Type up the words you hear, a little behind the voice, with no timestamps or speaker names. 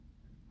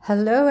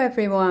Hello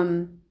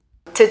everyone.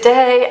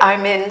 Today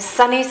I'm in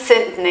sunny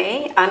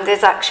Sydney and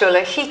there's actually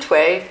a heat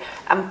wave.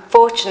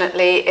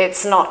 Unfortunately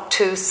it's not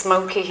too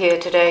smoky here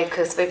today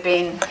because we've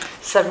been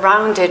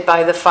surrounded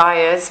by the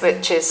fires,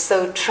 which is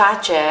so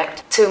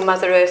tragic to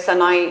Mother Earth,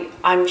 and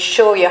I'm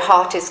sure your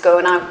heart is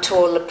going out to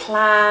all the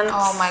plants.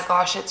 Oh my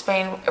gosh, it's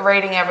been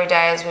reading every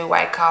day as we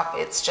wake up.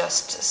 It's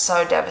just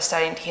so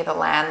devastating to hear the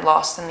land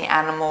lost and the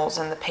animals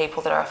and the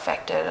people that are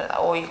affected.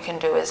 All you can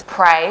do is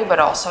pray, but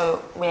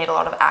also we need a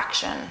lot of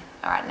action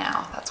right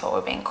now. That's what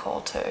we're being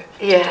called to.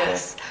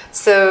 Yes.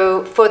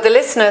 So for the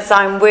listeners,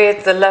 I'm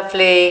with the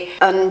lovely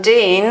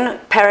Ondine,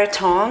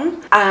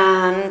 Puriton,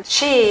 and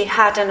she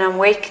had an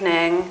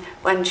awakening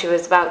when she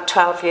was about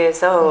 12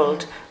 years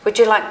old. Would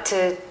you like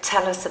to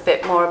tell us a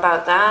bit more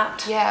about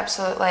that? Yeah,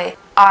 absolutely.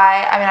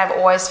 I've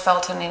always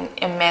felt an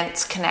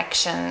immense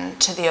connection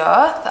to the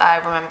earth. I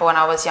remember when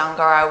I was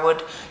younger, I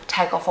would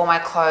take off all my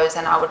clothes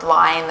and I would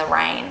lie in the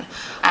rain,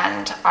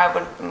 and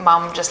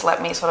Mum just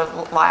let me sort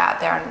of lie out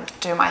there and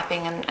do my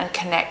thing and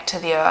connect to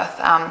the earth.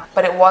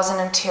 But it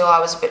wasn't until I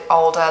was a bit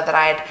older that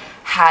I'd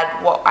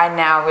had what I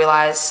now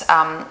realise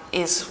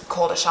is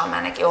called a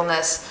shamanic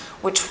illness,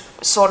 which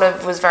sort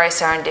of was very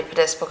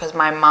serendipitous because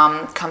my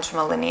mum comes from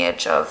a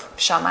lineage of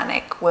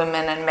shamanic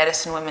women and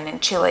medicine women in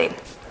Chile.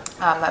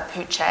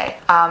 Mapuche,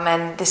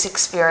 and this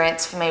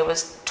experience for me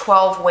was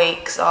 12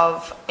 weeks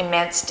of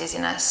immense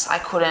dizziness. I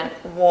couldn't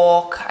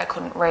walk, I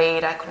couldn't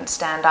read, I couldn't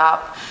stand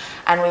up,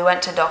 and we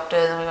went to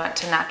doctors and we went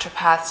to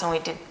naturopaths and we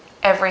did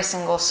every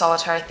single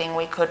solitary thing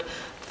we could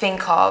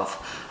think of,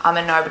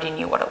 and nobody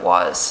knew what it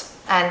was.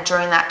 And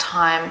during that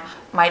time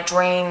my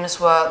dreams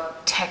were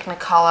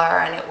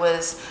technicolor, and it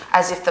was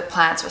as if the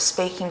plants were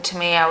speaking to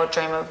me. I would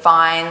dream of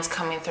vines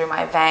coming through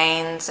my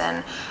veins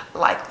and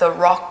like the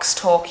rocks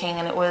talking,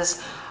 and it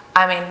was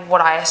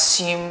what I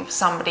assume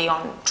somebody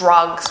on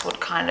drugs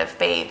would kind of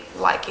be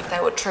like if they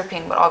were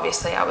tripping, but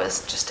obviously I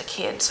was just a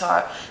kid,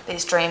 so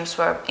these dreams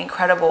were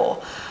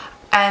incredible.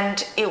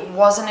 And it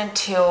wasn't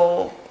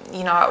until,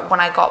 when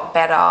I got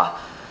better,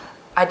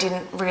 I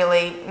didn't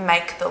really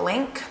make the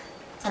link.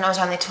 And it was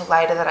only till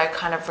later that I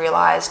kind of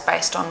realised,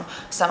 based on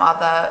some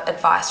other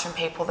advice from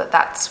people, that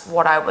that's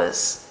what I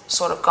was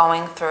sort of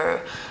going through,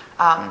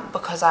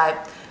 because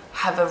I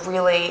have a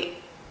really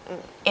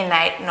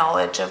innate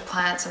knowledge of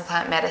plants and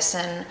plant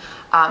medicine,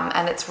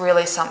 and it's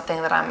really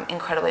something that I'm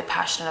incredibly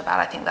passionate about.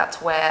 I think that's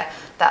where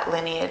that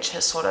lineage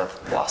has sort of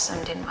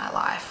blossomed in my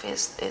life,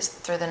 is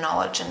through the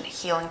knowledge and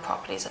healing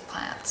properties of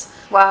plants.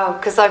 Wow,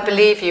 because I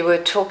believe you were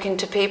talking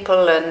to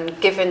people and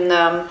giving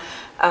them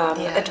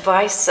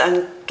advice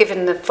and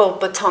giving the full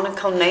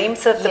botanical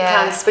names of the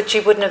plants, but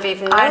you wouldn't have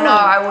even known.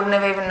 I wouldn't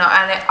have even known,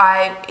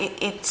 and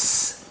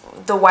it's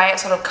the way it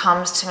sort of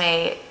comes to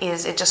me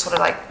is it just sort of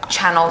like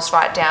channels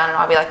right down, and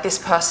I'll be like, this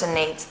person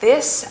needs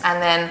this,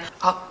 and then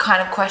I'll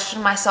kind of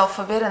question myself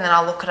a bit, and then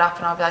I'll look it up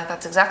and I'll be like,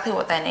 that's exactly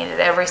what they needed.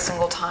 Every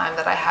single time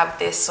that I have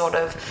this sort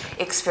of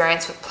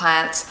experience with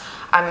plants,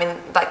 I'm in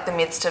like the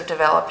midst of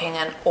developing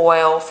an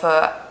oil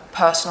for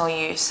personal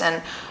use,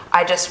 and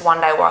I just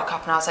one day woke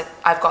up and I was like,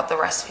 I've got the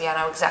recipe, I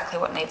know exactly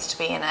what needs to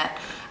be in it,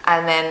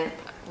 and then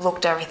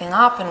looked everything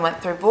up and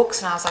went through books,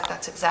 and I was like,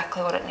 that's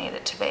exactly what it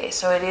needed to be.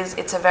 So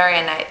it's a very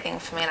innate thing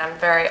for me, and I'm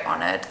very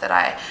honoured that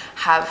I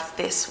have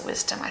this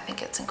wisdom. I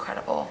think it's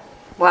incredible.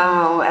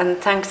 Wow, and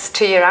thanks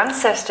to your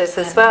ancestors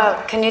as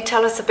well. Can you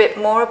tell us a bit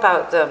more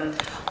about them?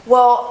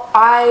 Well,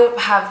 I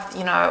have,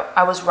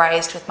 I was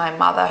raised with my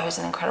mother, who's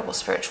an incredible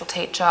spiritual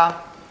teacher,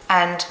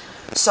 and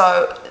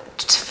so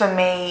for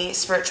me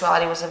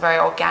spirituality was a very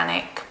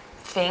organic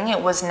thing.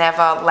 It was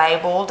never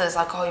labelled as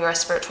like, oh, you're a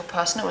spiritual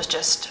person. It was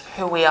just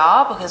who we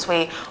are, because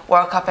we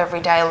woke up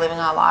every day living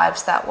our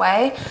lives that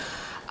way.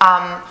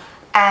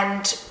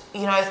 And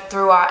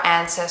through our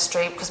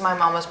ancestry, because my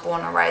mum was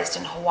born and raised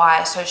in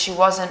Hawaii, so she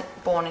wasn't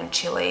born in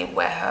Chile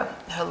where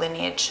her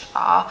lineage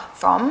are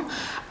from,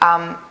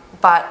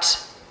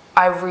 but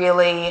I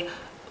really,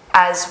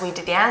 as we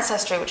did the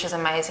ancestry, which is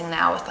amazing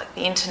now with like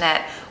the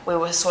internet, we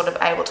were sort of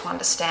able to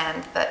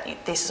understand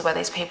that this is where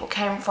these people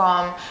came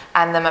from,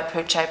 and the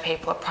Mapuche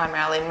people are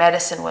primarily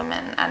medicine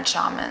women and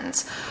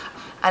shamans.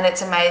 And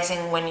it's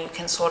amazing when you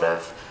can sort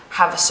of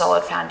have a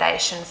solid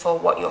foundation for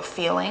what you're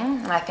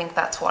feeling, and I think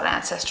that's what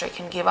ancestry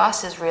can give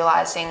us, is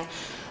realising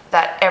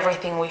that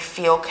everything we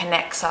feel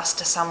connects us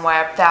to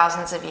somewhere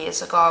thousands of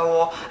years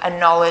ago, or a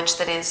knowledge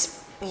that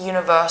is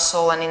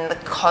universal and in the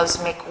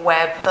cosmic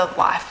web of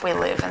life we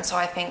live. And so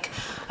I think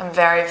I'm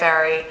very,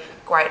 very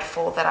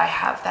grateful that I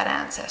have that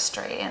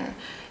ancestry, and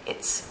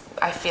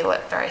I feel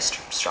it very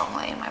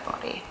strongly in my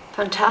body.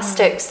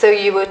 Fantastic. So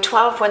you were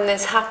 12 when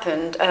this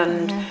happened,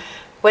 and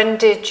when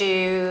did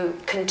you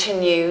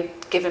continue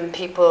giving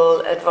people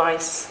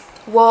advice?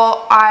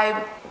 Well,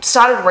 I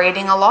started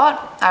reading a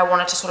lot. I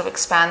wanted to sort of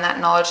expand that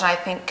knowledge, and I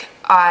think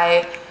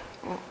I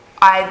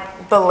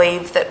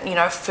believe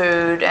that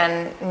food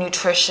and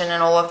nutrition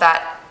and all of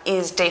that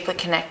is deeply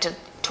connected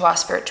to our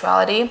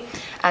spirituality.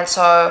 And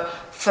so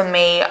for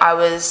me,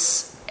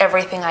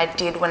 everything I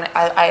did when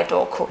I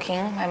adore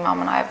cooking. My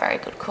mum and I are very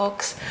good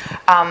cooks,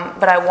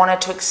 but I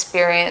wanted to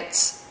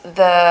experience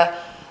the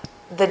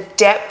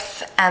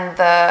depth and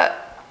the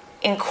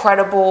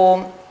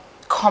incredible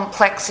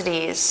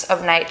complexities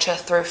of nature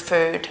through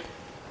food.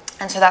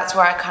 And so that's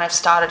where I kind of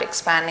started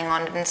expanding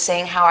on it and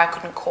seeing how I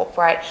could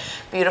incorporate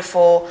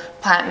beautiful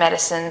plant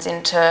medicines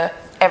into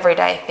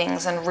everyday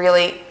things and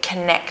really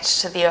connect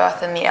to the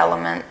earth and the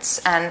elements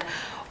and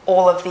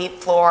all of the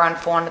flora and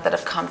fauna that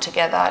have come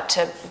together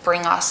to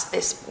bring us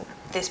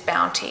this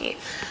bounty.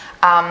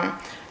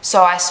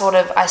 So I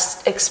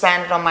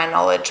expanded on my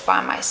knowledge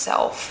by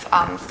myself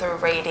through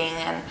reading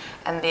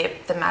and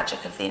the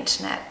magic of the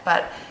internet.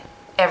 But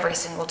every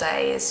single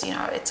day is,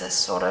 it's a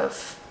sort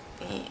of,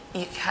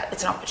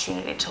 it's an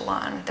opportunity to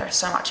learn. There's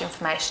so much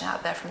information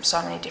out there from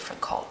so many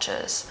different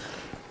cultures.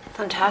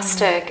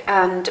 Fantastic.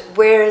 And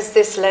where has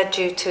this led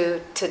you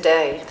to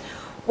today?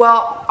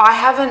 Well, I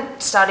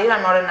haven't studied.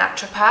 I'm not a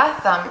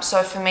naturopath.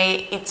 So for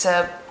me, it's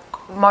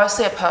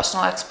mostly a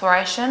personal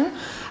exploration.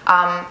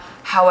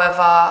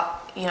 However,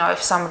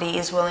 if somebody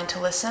is willing to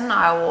listen,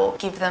 I will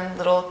give them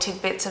little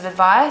tidbits of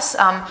advice.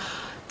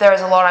 There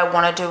is a lot I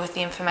want to do with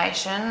the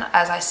information.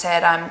 As I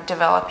said, I'm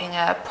developing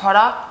a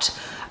product,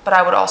 but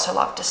I would also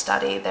love to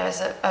study.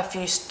 There's a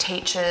few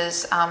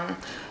teachers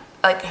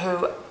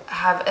who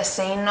have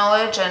Essene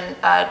knowledge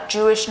and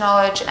Jewish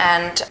knowledge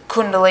and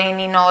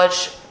Kundalini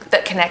knowledge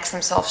that connects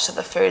themselves to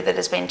the food that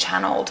has been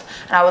channeled.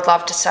 And I would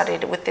love to study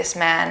it with this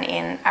man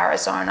in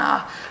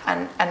Arizona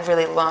and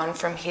really learn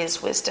from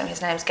his wisdom.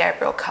 His name's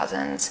Gabriel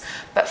Cousins.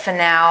 But for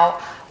now,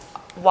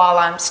 while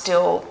I'm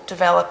still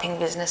developing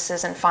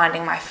businesses and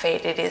finding my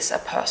feet, it is a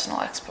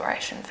personal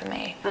exploration for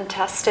me.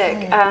 Fantastic.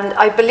 And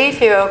I believe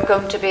you're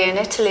going to be in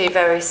Italy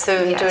very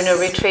soon. Yes. Doing a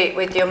retreat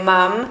with your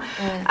mum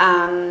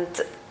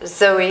and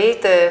Zoe,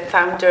 the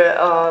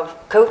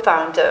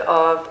co-founder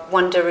of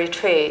Wonder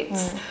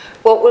Retreats.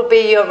 What will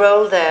be your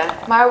role there?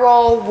 My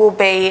role will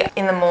be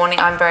in the morning.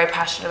 I'm very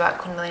passionate about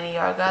Kundalini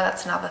yoga.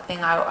 That's another thing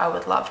I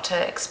would love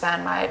to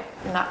expand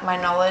my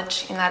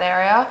knowledge in that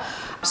area.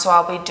 So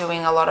I'll be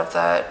doing a lot of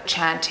the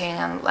chanting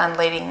and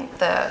leading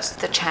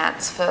the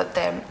chants for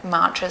their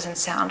mantras and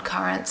sound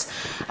currents.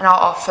 And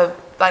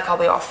I'll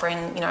be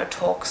offering,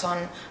 talks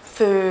on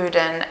food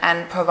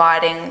and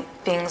providing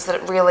things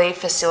that really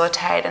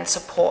facilitate and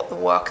support the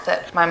work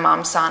that my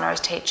mum Sana is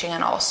teaching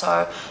and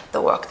also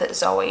the work that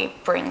Zoe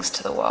brings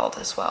to the world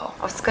as well.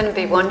 Oh, it's going to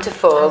be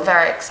wonderful. I'm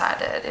very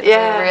excited.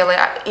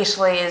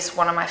 Italy is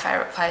one of my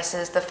favourite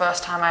places. The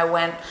first time I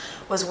went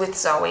was with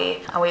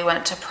Zoe and we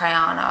went to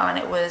Puriton and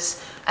it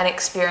was an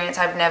experience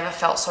I've never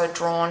felt so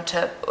drawn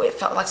to. It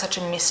felt like such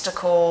a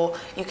mystical,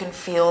 you can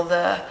feel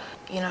the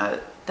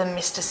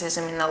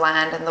mysticism in the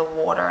land and the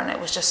water, and it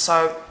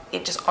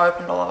just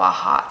opened all of our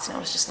hearts and it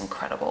was just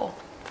incredible.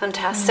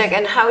 Fantastic.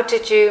 And how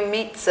did you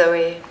meet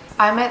Zoe?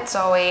 I met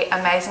Zoe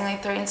amazingly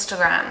through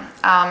Instagram.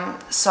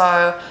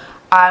 So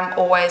I'm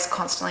always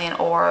constantly in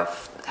awe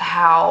of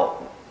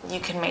how you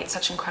can meet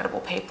such incredible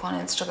people on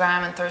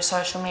Instagram and through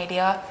social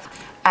media.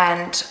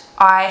 And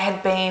I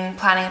had been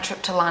planning a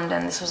trip to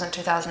London. This was in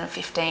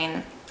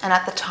 2015. And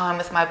at the time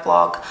with my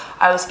blog,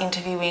 I was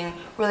interviewing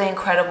really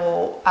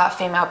incredible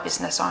female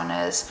business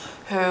owners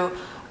who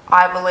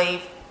I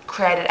believe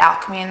created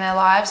alchemy in their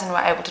lives and were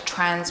able to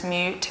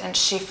transmute and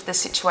shift the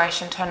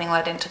situation, turning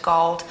lead into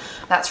gold.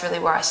 That's really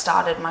where I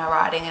started my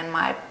writing and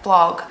my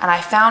blog. And I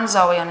found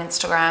Zoe on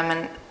Instagram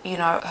and,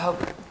 her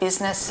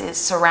business is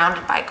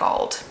surrounded by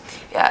gold.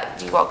 Yeah,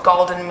 you've got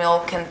golden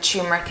milk and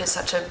turmeric is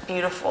such a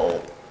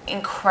beautiful,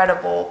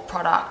 incredible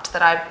product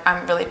that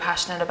I'm really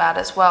passionate about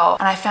as well.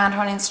 And I found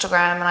her on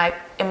Instagram and I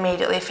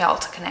immediately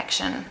felt a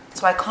connection.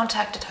 So I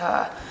contacted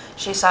her.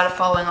 She started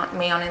following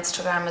me on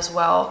Instagram as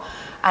well.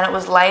 And it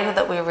was later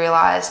that we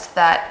realised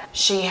that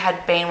she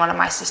had been one of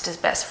my sister's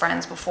best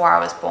friends before I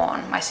was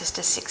born. My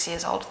sister's 6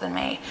 years older than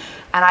me.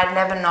 And I'd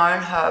never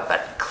known her,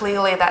 but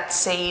clearly that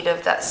seed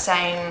of that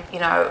same,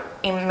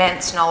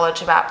 immense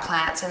knowledge about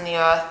plants and the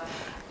earth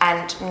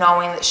and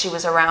knowing that she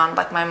was around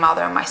like my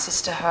mother and my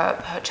sister,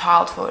 her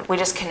childhood, we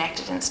just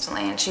connected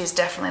instantly, and she's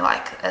definitely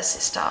like a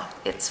sister.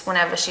 It's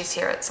whenever she's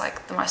here, it's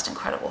like the most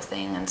incredible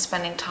thing, and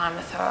spending time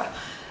with her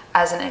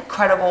as an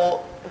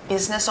incredible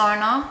business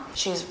owner.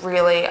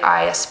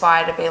 I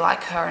aspire to be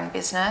like her in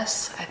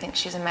business. I think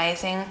she's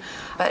amazing,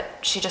 but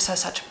she just has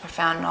such a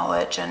profound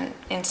knowledge and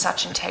in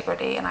such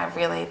integrity, and I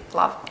really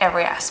love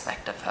every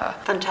aspect of her.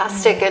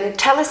 Fantastic. And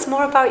tell us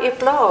more about your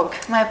blog.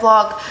 My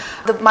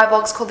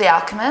blog's called The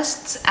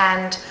Alchemists,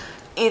 and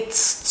it's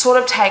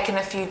sort of taken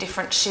a few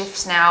different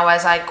shifts now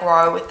as I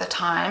grow with the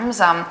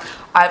times.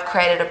 I've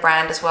created a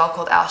brand as well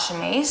called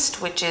Alchemist,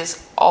 which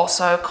is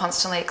also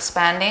constantly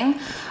expanding.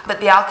 But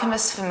The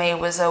Alchemist for me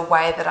was a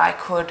way that I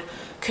could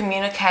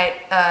communicate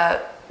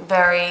a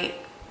very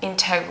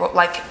integral,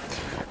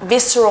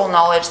 visceral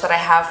knowledge that I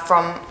have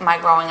from my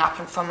growing up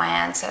and from my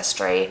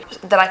ancestry,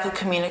 that I could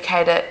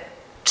communicate it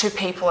to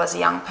people as a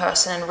young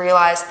person and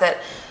realize that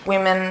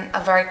women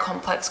are very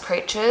complex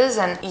creatures,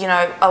 and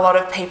a lot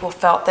of people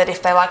felt that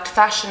if they liked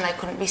fashion they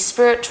couldn't be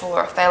spiritual,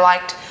 or if they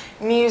liked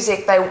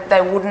music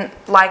they wouldn't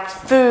like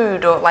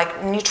food or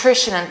like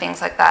nutrition and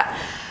things like that.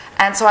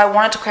 And so I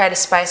wanted to create a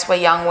space where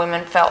young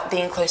women felt the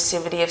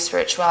inclusivity of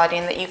spirituality,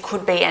 and that you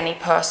could be any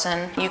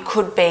person. You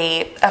could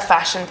be a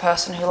fashion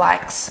person who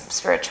likes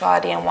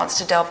spirituality and wants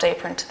to delve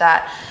deeper into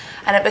that.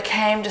 And it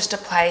became just a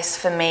place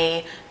for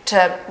me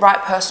to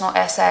write personal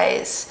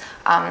essays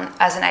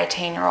as an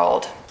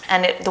 18-year-old.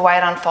 And the way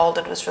it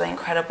unfolded was really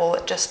incredible.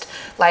 It just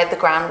laid the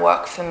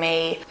groundwork for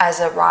me as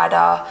a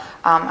writer.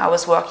 I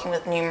was working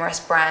with numerous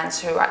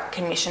brands who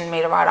commissioned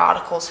me to write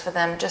articles for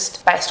them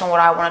just based on what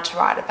I wanted to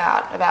write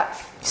about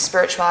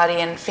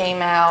spirituality and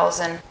females.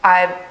 And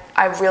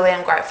I really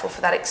am grateful for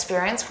that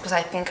experience, because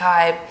I think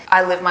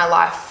I live my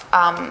life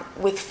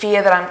with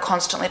fear that I'm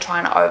constantly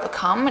trying to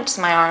overcome. It's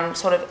my own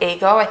sort of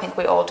ego. I think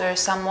we all do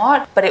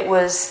somewhat. But it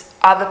was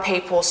other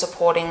people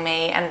supporting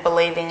me and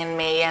believing in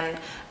me and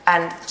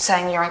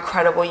saying, you're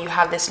incredible, you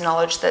have this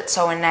knowledge that's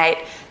so innate,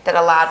 that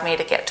allowed me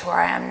to get to where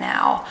I am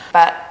now.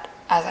 But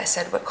as I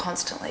said, we're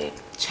constantly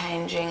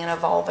changing and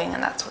evolving,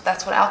 and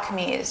that's what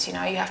alchemy is. You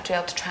have to be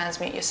able to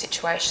transmute your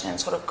situation and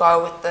sort of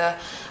go with the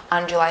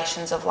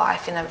undulations of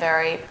life in a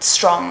very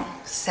strong,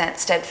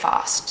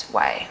 steadfast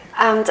way.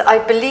 And I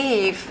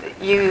believe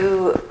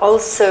you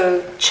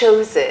also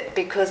chose it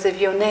because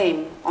of your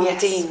name,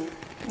 Ondine.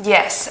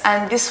 Yes,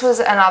 and this was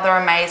another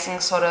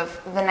amazing sort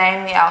of, the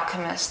name The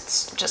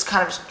Alchemists just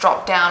kind of just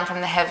dropped down from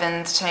the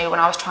heavens to me when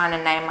I was trying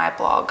to name my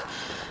blog,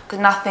 because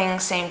nothing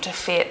seemed to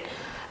fit.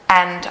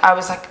 And I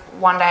was like,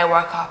 one day I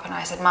woke up and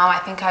I said, Mum, I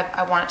think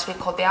I want it to be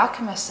called The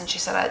Alchemists. And she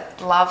said,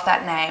 I love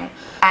that name.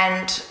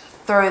 And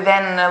through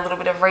then a little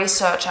bit of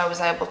research, I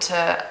was able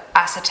to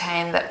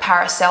ascertain that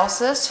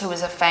Paracelsus, who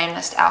was a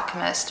famous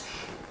alchemist,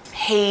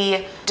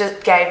 he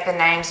gave the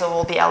names of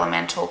all the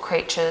elemental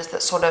creatures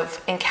that sort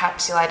of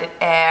encapsulated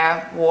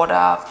air,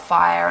 water,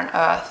 fire and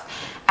earth.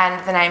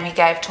 And the name he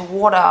gave to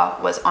water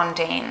was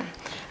Ondine.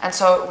 And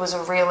so it was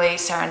a really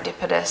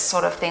serendipitous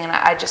sort of thing, and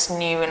I just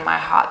knew in my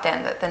heart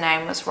then that the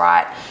name was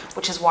right,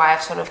 which is why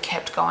I've sort of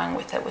kept going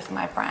with it with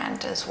my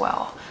brand as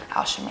well,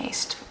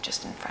 Alchemiste,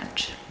 just in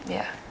French.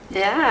 Yeah,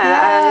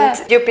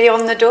 and you'll be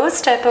on the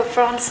doorstep of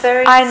France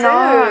very soon. I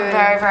know, I'm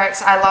very, very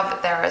excited. I love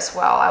it there as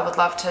well. I would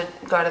love to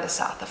go to the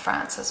south of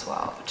France as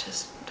well, which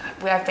is,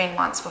 I've been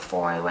once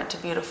before. We went to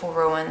beautiful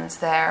ruins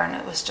there, and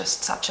it was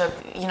just such a,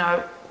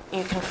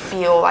 you can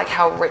feel like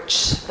how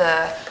rich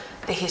the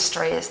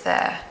history is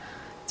there.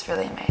 It's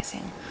really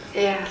amazing.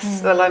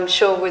 Yes, well, I'm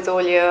sure with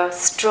all your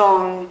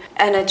strong,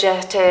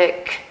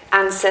 energetic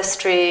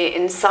ancestry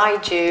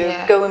inside you,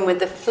 going with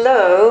the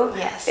flow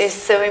is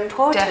so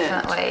important.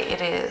 Definitely,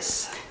 it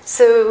is.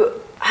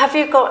 So, have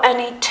you got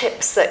any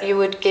tips that you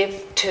would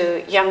give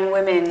to young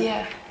women?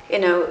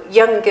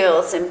 Young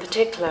girls in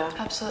particular.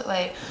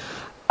 Absolutely.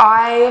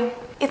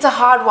 It's a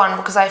hard one,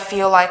 because I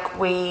feel like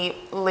we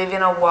live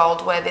in a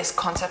world where this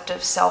concept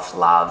of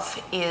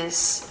self-love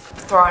is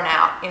thrown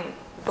out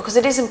because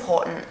it is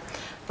important,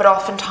 but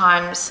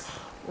oftentimes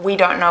we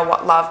don't know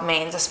what love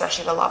means,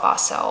 especially to love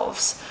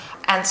ourselves.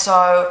 And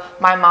so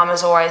my mum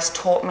has always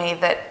taught me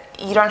that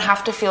you don't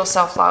have to feel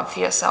self-love for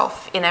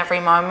yourself in every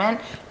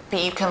moment,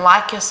 but you can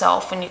like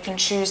yourself and you can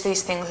choose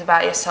these things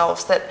about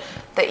yourselves that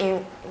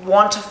you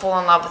want to fall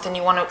in love with and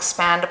you want to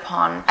expand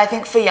upon. I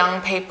think for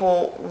young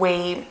people,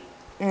 we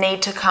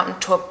need to come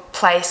to a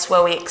place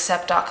where we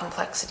accept our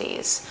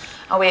complexities,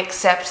 and we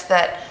accept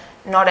that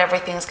not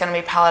everything's going to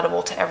be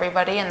palatable to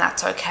everybody, and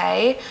that's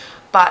okay.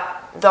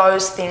 But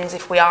those things,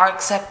 if we are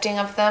accepting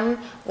of them,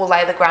 will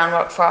lay the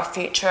groundwork for our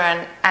future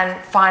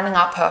and finding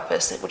our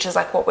purpose, which is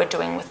like what we're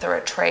doing with the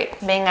retreat.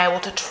 Being able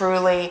to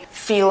truly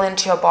feel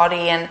into your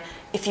body, and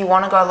if you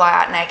want to go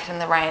lie out naked in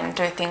the rain,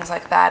 do things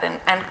like that,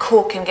 and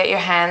cook and get your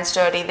hands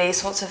dirty,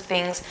 these sorts of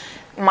things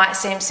might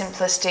seem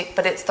simplistic,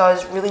 but it's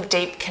those really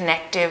deep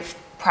connective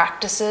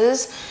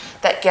practices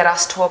that get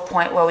us to a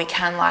point where we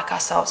can like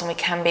ourselves and we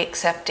can be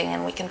accepting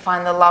and we can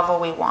find the lover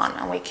we want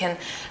and we can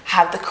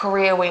have the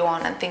career we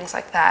want and things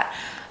like that.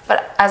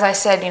 But as I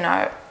said,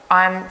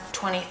 I'm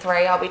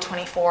 23, I'll be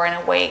 24 in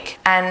a week,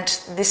 and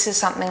this is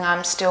something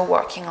I'm still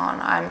working on.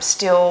 I'm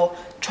still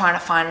trying to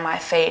find my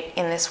feet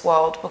in this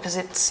world because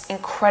it's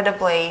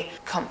incredibly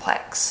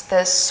complex.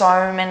 There's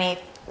so many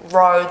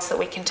roads that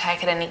we can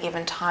take at any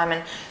given time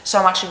and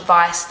so much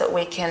advice that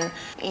we can,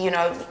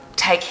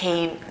 take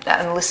heed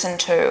and listen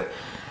to.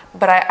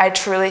 But I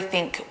truly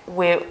think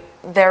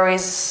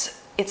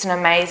it's an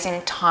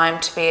amazing time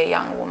to be a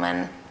young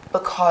woman,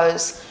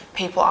 because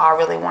people are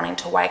really wanting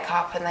to wake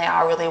up and they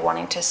are really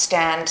wanting to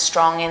stand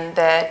strong in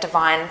their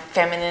divine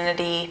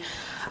femininity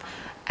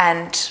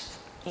and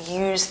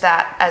use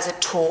that as a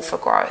tool for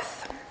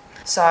growth.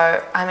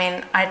 So,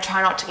 I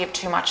try not to give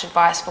too much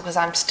advice because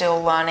I'm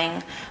still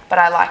learning, but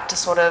I like to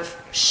sort of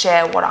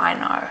share what I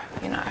know,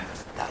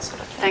 that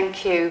sort of thing.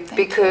 Thank you,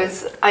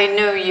 because I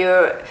know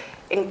you're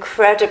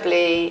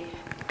incredibly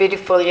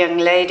beautiful young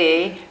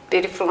lady,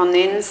 beautiful on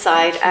the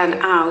inside and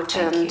out.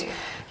 Thank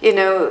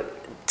you.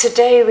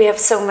 Today we have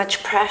so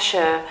much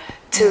pressure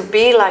to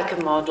be like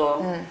a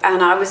model,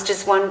 and I was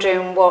just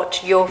wondering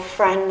what your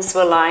friends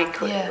were like.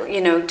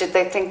 Did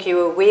they think you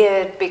were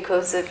weird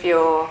because of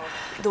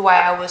the way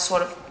I was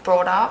sort of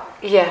brought up?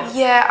 Yeah.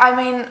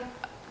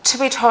 To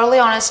be totally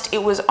honest,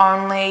 it was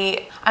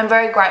only... I'm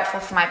very grateful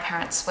for my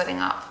parents splitting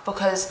up,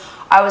 because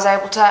I was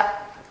able to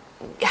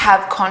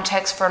have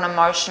context for an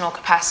emotional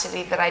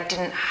capacity that I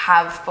didn't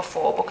have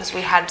before, because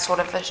we had sort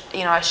of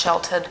a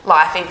sheltered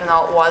life, even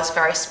though it was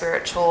very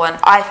spiritual. And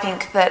I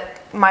think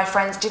that my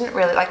friends didn't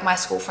really, like my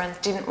school friends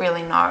didn't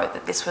really know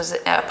that this was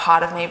a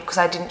part of me, because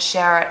I didn't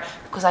share it,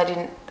 because I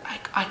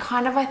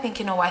think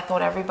in a way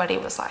thought everybody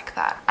was like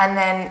that. And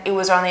then it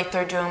was only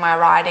through doing my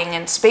writing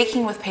and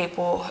speaking with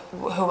people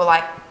who were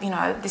like,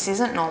 this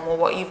isn't normal,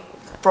 what you've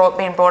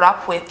been brought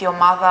up with, your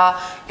mother,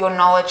 your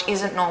knowledge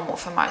isn't normal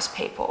for most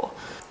people.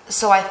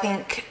 So I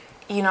think,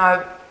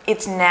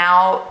 it's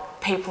now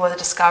people are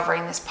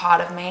discovering this part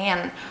of me,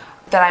 and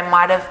that I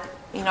might have,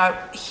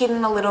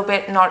 hidden a little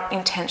bit, not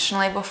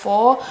intentionally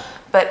before,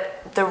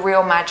 but the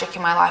real magic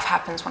in my life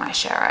happens when I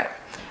share it.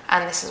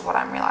 And this is what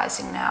I'm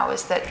realizing now,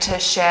 is that to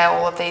share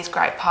all of these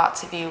great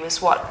parts of you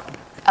is what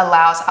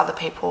allows other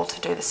people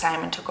to do the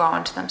same and to grow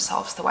into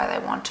themselves the way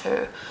they want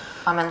to,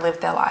 and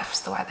live their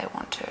lives the way they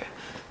want to.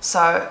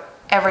 So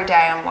every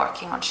day I'm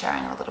working on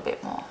sharing a little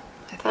bit more.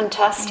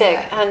 Fantastic.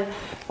 Yeah. And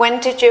when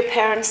did your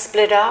parents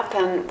split up,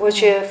 and was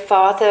your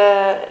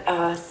father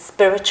a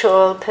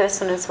spiritual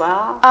person as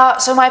well?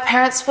 So my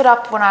parents split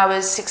up when I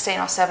was 16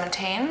 or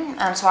 17,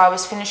 and so I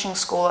was finishing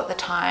school at the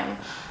time.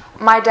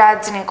 My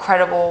dad's an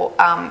incredible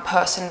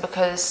person,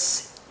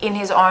 because in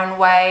his own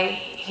way,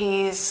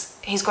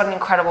 he's got an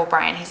incredible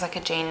brain. He's like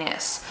a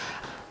genius.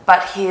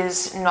 But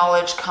his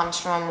knowledge comes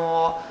from a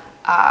more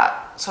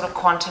sort of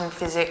quantum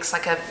physics,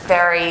 like a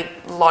very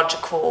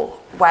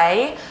logical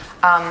way,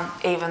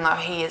 even though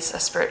he is a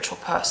spiritual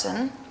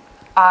person.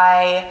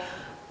 I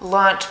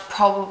learnt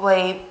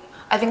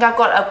I think I've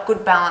got a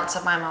good balance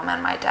of my mum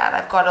and my dad.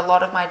 I've got a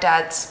lot of my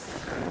dad's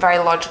very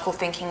logical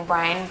thinking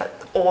brain,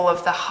 but all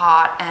of the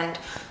heart and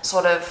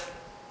sort of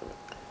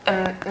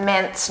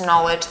immense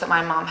knowledge that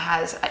my mum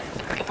has.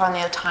 If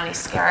only a tiny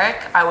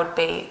skerrick, I would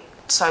be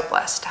so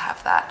blessed to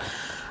have that.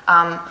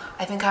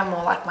 I think I'm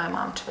more like my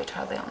mum, to be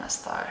totally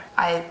honest, though.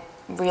 I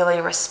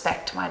really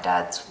respect my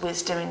dad's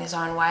wisdom in his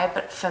own way,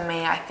 but for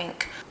me, I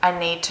think I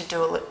need to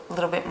do a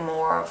little bit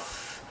more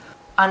of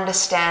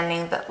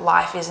understanding that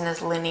life isn't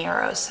as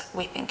linear as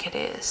we think it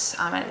is,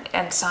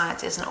 and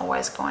science isn't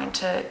always going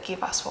to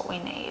give us what we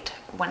need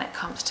when it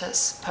comes to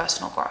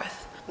personal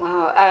growth.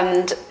 Wow,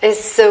 and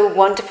it's so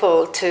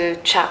wonderful to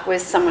chat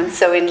with someone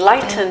so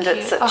enlightened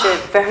at such a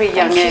very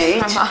young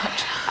age. Thank you so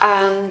much.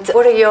 And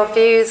what are your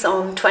views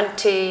on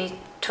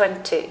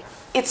 2020?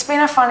 It's been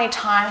a funny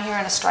time here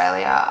in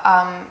Australia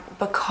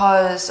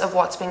because of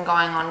what's been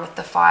going on with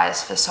the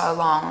fires for so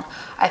long.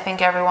 I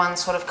think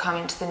everyone's sort of come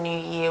into the new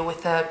year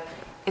with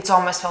it's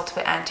almost felt a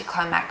bit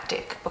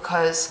anticlimactic,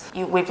 because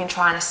we've been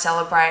trying to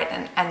celebrate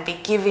and be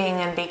giving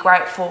and be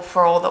grateful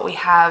for all that we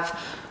have,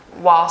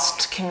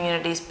 whilst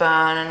communities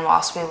burn and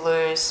whilst we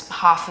lose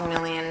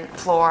 500,000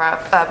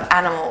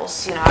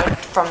 animals,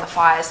 from the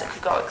fires that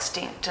could go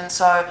extinct. And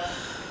so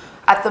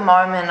at the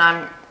moment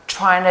I'm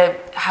trying to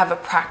have a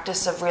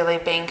practice of really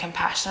being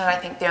compassionate. I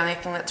think the only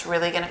thing that's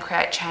really going to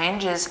create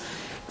change is,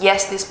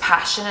 yes, this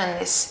passion and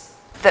this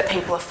that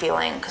people are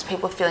feeling, because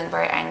people are feeling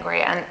very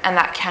angry, and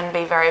that can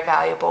be very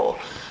valuable.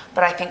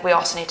 But I think we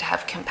also need to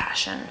have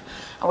compassion,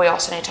 and we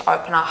also need to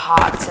open our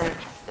hearts, and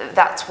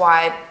that's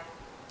why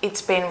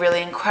it's been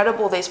really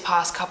incredible these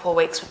past couple of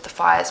weeks with the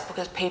fires,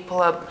 because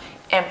people are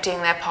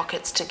emptying their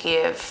pockets to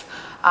give.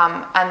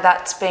 And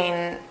that's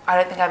been, I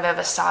don't think I've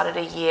ever started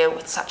a year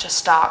with such a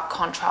stark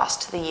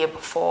contrast to the year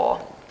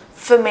before.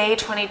 For me,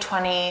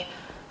 2020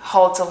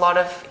 holds a lot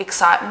of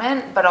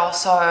excitement, but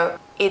also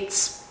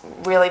it's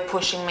really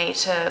pushing me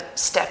to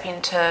step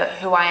into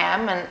who I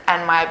am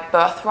and my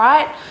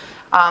birthright.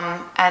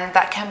 And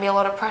that can be a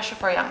lot of pressure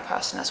for a young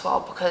person as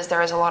well, because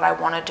there is a lot I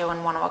want to do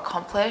and want to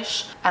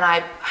accomplish. And I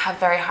have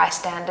very high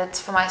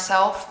standards for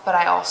myself, but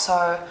I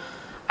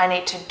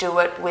need to do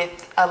it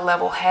with a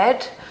level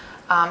head,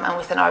 and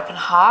with an open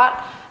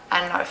heart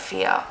and no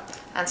fear.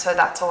 And so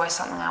that's always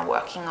something I'm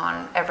working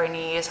on every New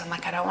Year's. I'm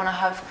like, I don't want to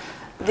have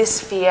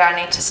this fear,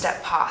 I need to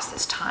step past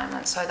this time.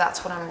 And so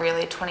that's what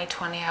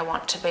 2020, I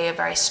want to be a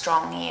very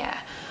strong year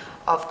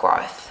of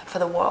growth for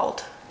the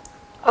world.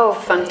 Oh,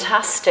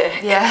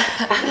 fantastic. Yeah,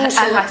 and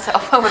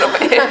myself a little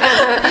bit.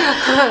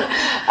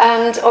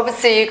 And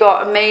obviously you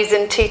got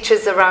amazing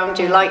teachers around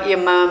you, like your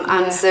mum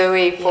and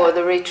Zoe for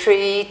the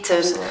retreat.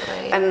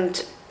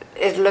 And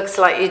it looks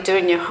like you're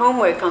doing your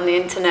homework on the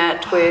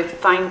internet with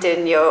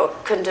finding your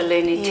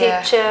Kundalini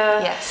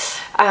teacher.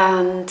 Yes.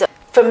 And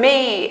for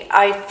me,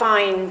 I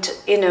find,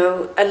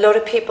 a lot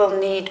of people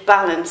need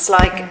balance.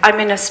 Like, I'm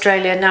in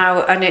Australia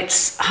now, and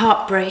it's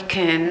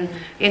heartbreaking.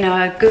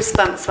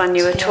 Goosebumps when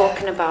you were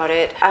talking about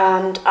it.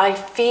 And I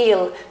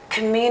feel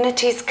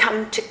communities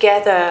come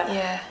together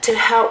to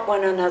help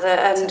one another.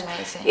 And,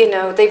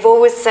 amazing. They've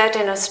always said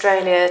in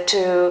Australia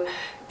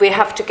we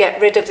have to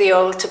get rid of the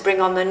old to bring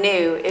on the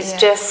new. It's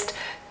just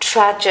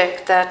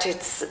tragic that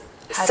it's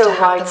so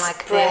widespread.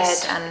 Like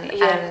this.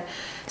 And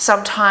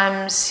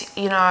sometimes,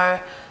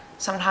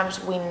 sometimes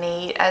we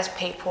need, as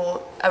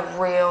people, a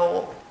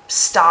real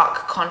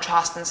stark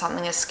contrast and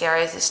something as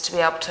scary as this to be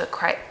able to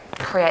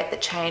create the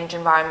change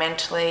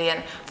environmentally,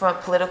 and from a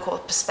political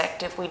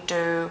perspective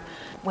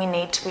we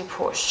need to be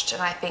pushed.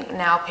 And I think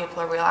now people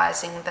are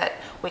realising that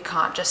we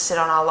can't just sit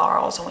on our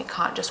laurels and we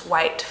can't just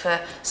wait for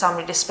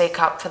somebody to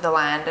speak up for the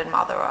land and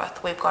Mother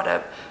Earth. We've got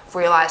to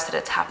realise that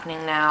it's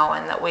happening now,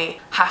 and that we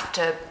have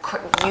to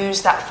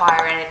use that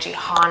fire energy,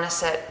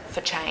 harness it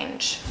for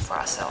change for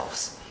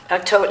ourselves. I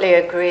totally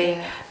agree.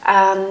 Yeah.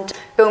 And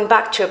going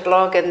back to your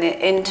blog and the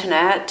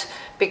internet,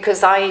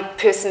 because I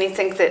personally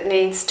think that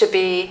needs to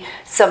be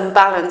some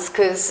balance,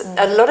 because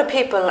a lot of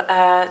people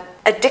are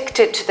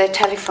addicted to their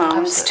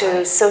telephones, Absolutely.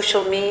 to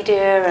social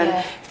media,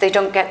 and if they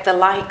don't get the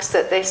likes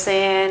that they're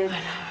seeing,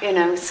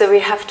 so we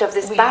have to have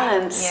this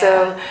balance.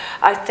 So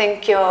I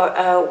think you're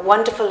a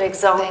wonderful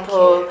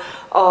example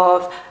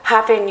of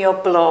having your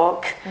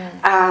blog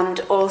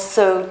and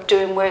also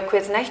doing work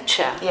with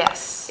nature.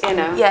 Yes.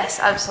 Yes,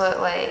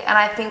 absolutely. And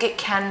I think it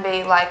can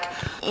be like,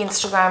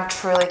 Instagram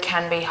truly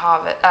can be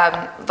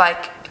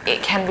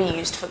it can be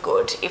used for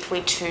good if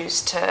we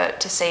choose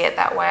to see it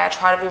that way. I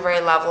try to be very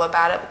level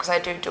about it because I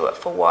do it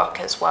for work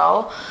as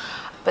well.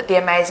 But the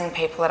amazing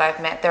people that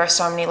I've met, there are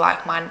so many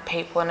like-minded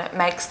people, and it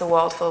makes the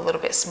world feel a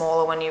little bit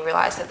smaller when you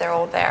realise that they're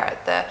all there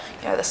at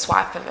the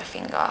swipe of a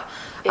finger.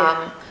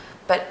 Yeah.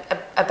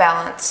 But a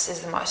balance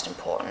is the most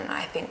important.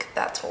 I think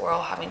that's what we're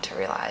all having to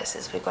realise,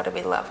 is we've got to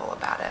be level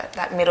about it.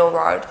 That middle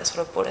road, the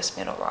sort of Buddhist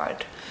middle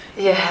road.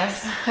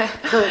 Yes.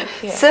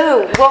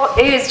 So what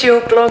is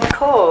your blog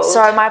called?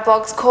 So my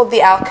blog's called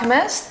The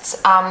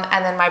Alchemists,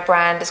 and then my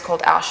brand is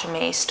called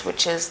Alchemist,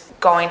 which is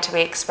going to be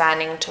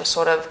expanding to a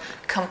sort of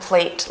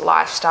complete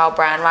lifestyle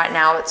brand. Right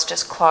now it's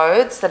just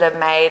clothes that are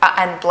made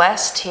and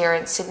blessed here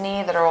in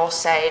Sydney, that are all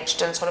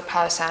saged and sort of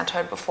Palo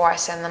Santo'd before I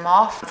send them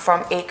off,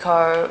 from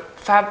eco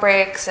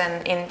fabrics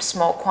and in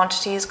small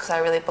quantities, because I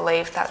really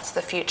believe that's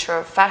the future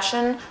of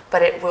fashion.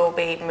 But it will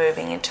be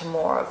moving into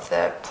more of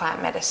the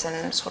plant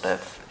medicine sort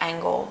of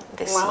angle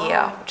this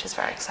year, which is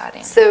very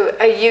exciting. So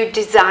are you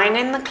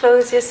designing the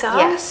clothes yourself?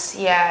 Yes,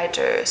 I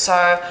do.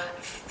 So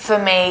for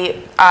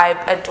me, I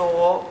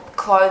adore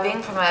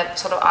clothing from a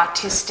sort of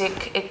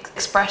artistic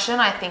expression.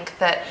 I think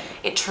that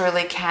it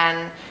truly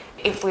can,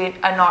 if we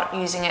are not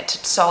using it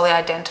to solely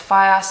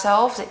identify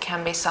ourselves, it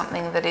can be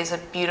something that is a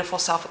beautiful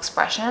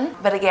self-expression.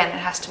 But again, it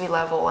has to be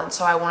level, and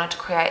so I wanted to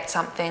create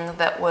something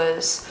that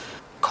was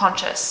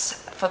conscious,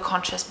 for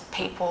conscious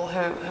people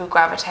who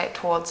gravitate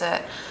towards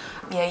it.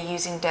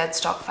 Using dead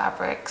stock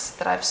fabrics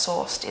that I've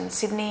sourced in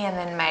Sydney and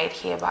then made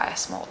here by a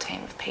small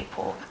team of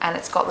people. And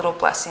it's got little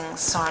blessings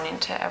sewn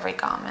into every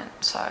garment.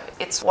 So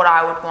it's what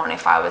I would want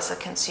if I was a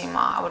consumer.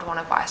 I would want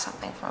to buy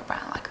something from a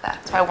brand like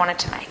that. So I wanted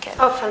to make it.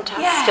 Oh,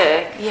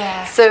 fantastic.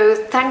 Yeah. So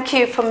thank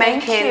you for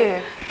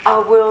making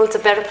our world a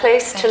better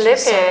place to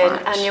live in,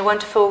 and your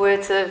wonderful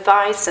words of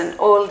advice, and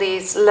all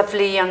these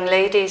lovely young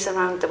ladies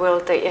around the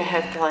world that you're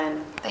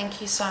helping.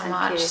 Thank you so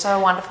much. So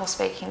wonderful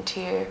speaking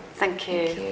to you. Thank you.